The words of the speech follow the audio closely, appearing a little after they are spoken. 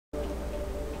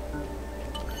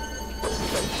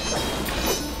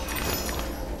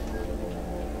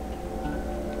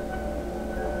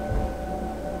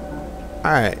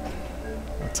Alright.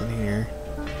 What's in here?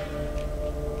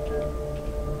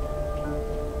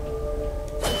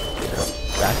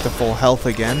 Back to full health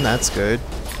again. That's good.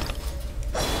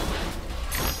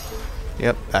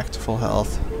 Yep, back to full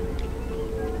health.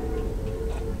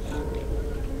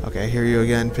 Okay, I hear you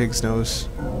again, pig's nose.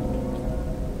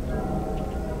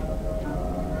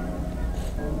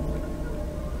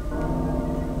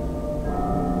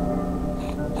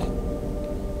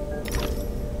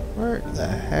 Where the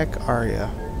heck are you?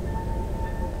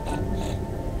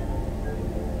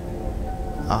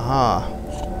 Aha.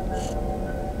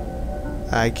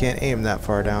 I can't aim that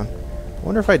far down. I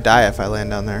wonder if I die if I land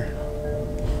down there.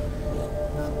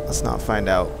 Let's not find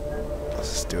out. Let's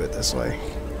just do it this way.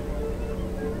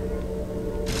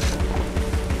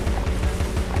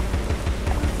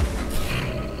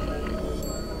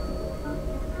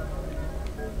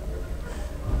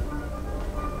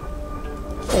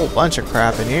 Whole bunch of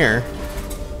crap in here.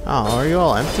 Oh, are you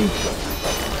all empty?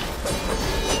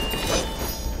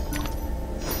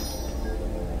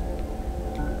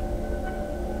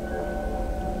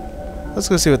 Let's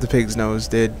go see what the pig's nose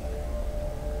did.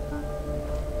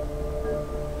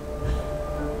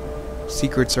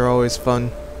 Secrets are always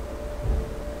fun.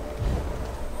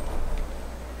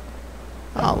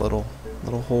 Ah, little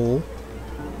hole.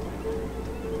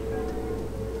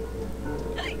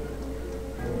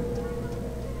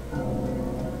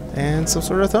 And some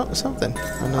sort of something.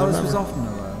 Alice was often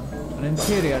alone, an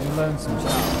interior and lonesome child,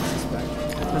 I suspect.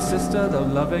 Her sister, though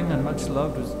loving and much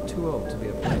loved, was too old to be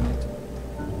a playmate.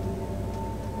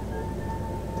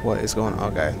 What is going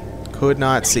on? Okay. Could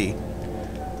not see.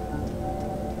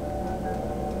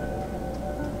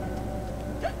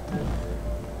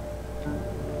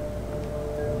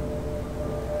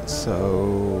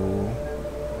 So...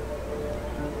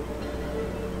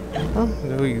 oh,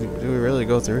 do we really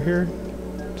go through here?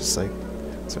 Just like,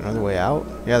 is there another way out?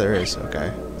 Yeah, there is.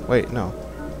 Okay. Wait, no.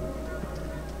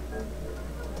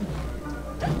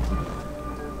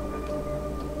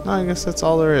 No, I guess that's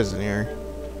all there is in here.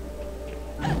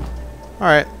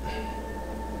 Alright.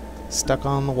 Stuck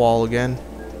on the wall again.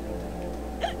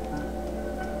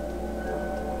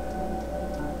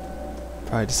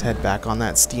 Probably just head back on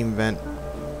that steam vent.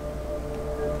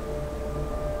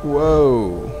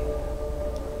 Whoa.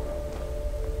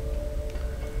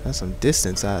 Got some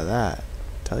distance out of that.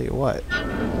 Tell you what.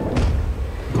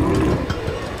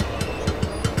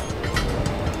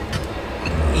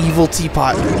 Evil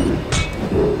teapot.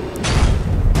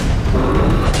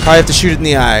 Probably have to shoot it in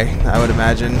the eye, I would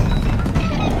imagine.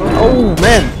 Oh,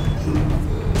 man!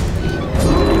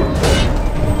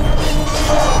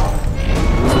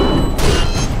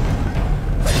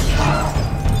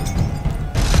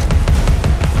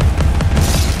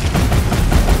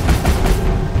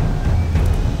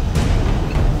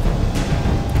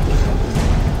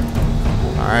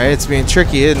 Alright, it's being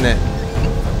tricky, isn't it?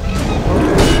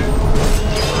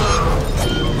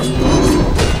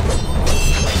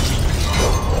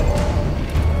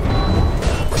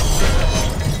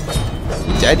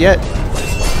 Dead yet?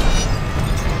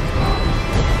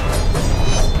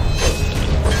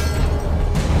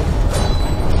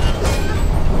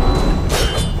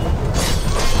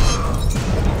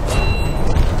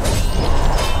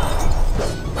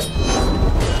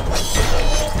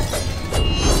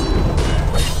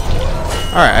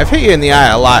 Alright, I've hit you in the eye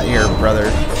a lot here,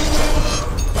 brother.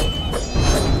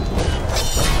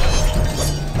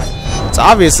 It's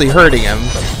obviously hurting him.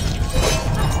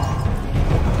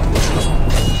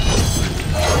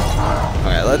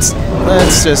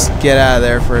 Let's just get out of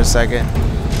there for a second.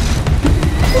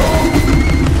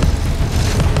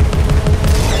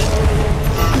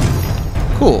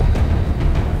 Cool.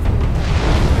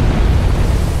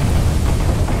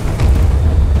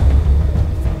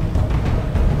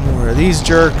 Where are these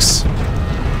jerks?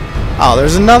 Oh,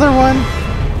 there's another one?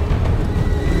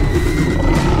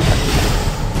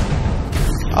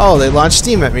 Oh, they launched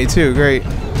steam at me too. Great.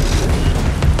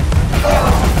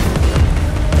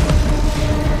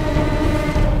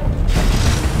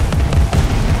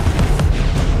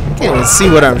 Can't even see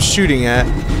what I'm shooting at.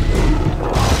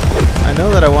 I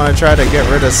know that I want to try to get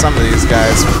rid of some of these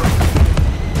guys.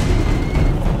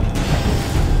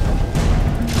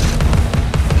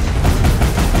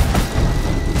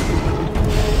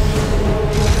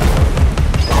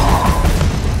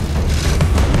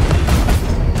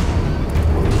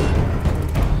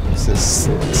 Let's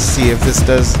just see if this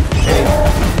does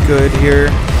any good here.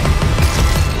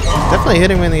 Definitely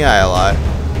hitting me in the eye a lot.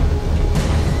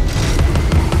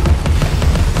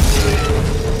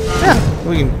 Yeah,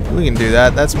 we can do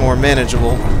that. That's more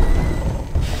manageable.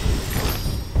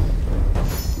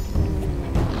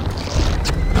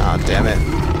 Ah, damn it.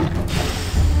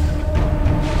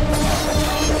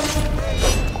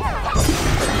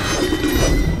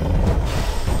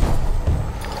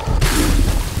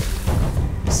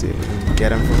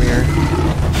 get him from here.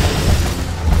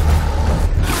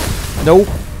 Nope.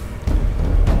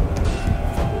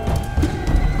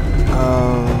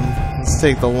 Let's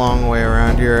take the long way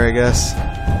around here, I guess.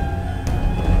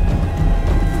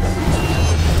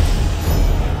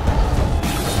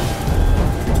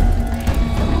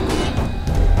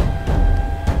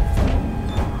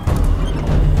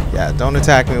 Yeah, don't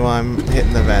attack me while I'm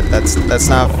hitting the vent. That's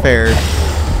not fair.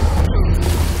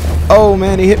 Oh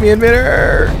man, he hit me in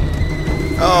midair!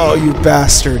 Oh, you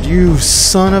bastard. You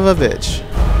son of a bitch.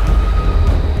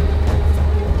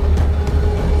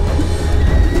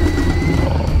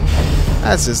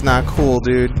 That's just not cool,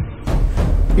 dude.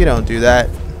 You don't do that.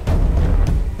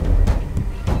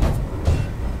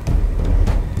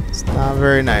 It's not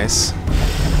very nice.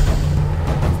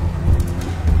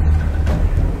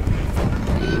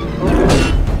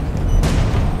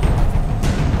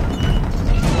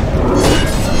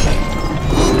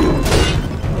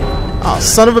 Oh,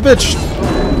 son of a bitch!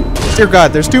 Dear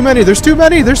God, there's too many! There's too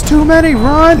many! There's too many!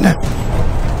 Run!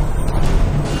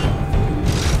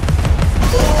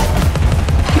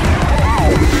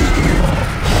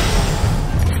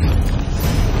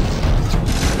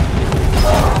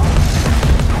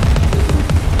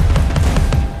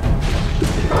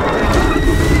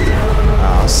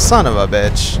 Son of a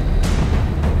bitch.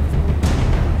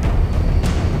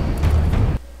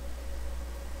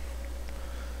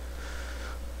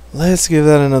 Let's give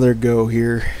that another go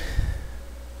here.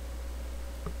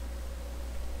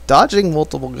 Dodging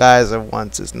multiple guys at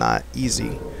once is not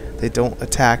easy. They don't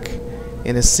attack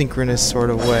in a synchronous sort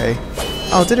of way.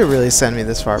 Oh, did it really send me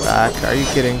this far back? Are you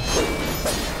kidding?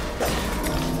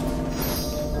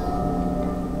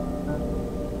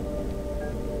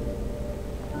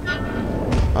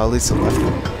 Oh, at least it left.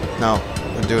 No,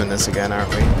 we're doing this again, aren't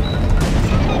we?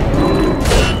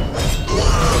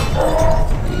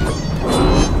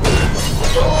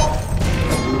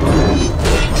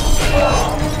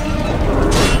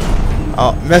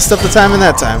 Oh, messed up the timing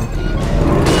that time.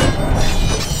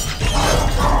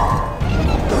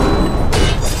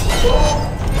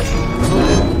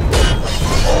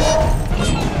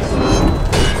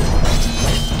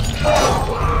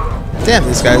 Damn,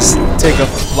 these guys take a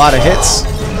lot of hits.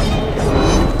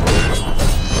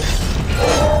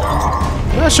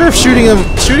 I'm not sure if shooting them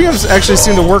actually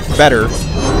seem to work better.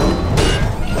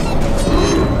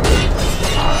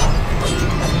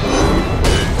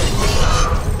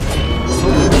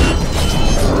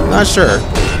 Not sure.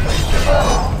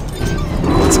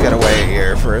 Let's get away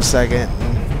here for a second.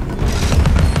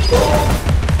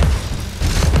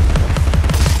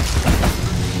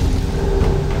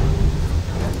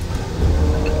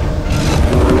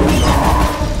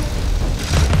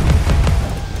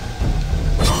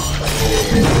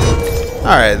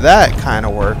 Alright, that kind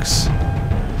of works.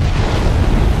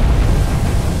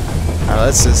 Alright,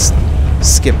 let's just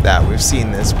skip that. We've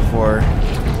seen this before.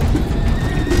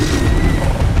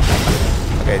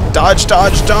 Okay, dodge,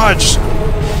 dodge, dodge!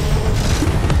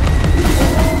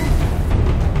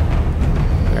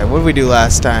 Alright, what did we do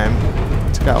last time?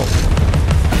 Let's go.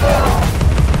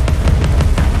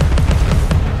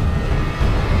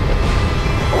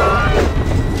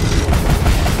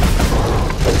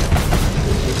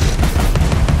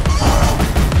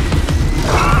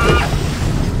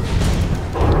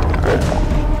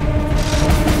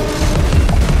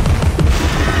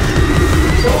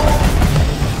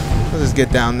 Get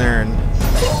down there and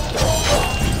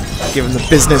give him the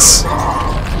business.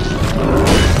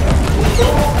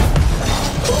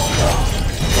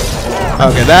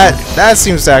 Okay, that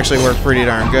seems to actually work pretty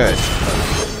darn good.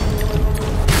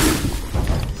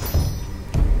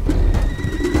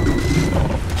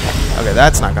 Okay,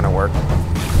 that's not gonna work.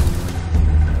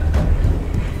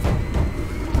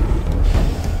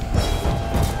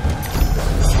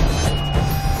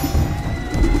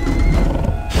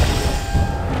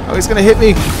 Oh, he's gonna hit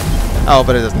me! Oh,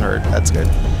 but it doesn't hurt. That's good.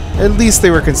 At least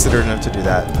they were considerate enough to do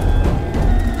that.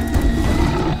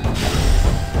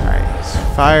 Alright,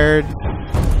 he's fired.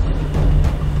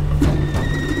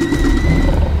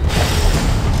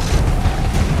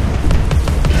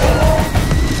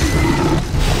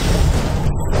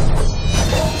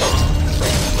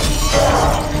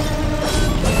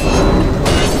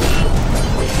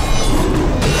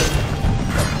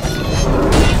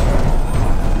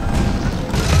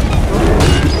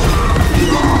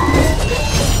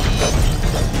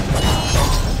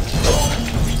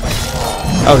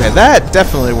 Okay, that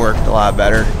definitely worked a lot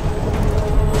better.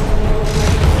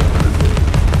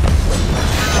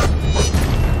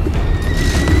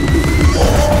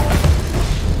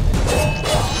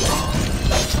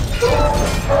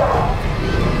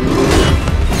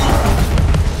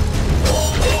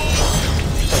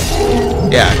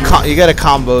 gotta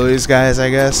combo these guys, I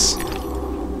guess.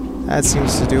 That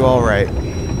seems to do all right.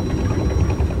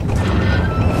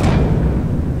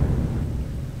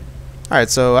 Alright,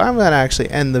 so I'm gonna actually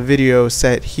end the video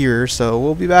set here, so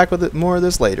we'll be back with more of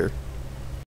this later.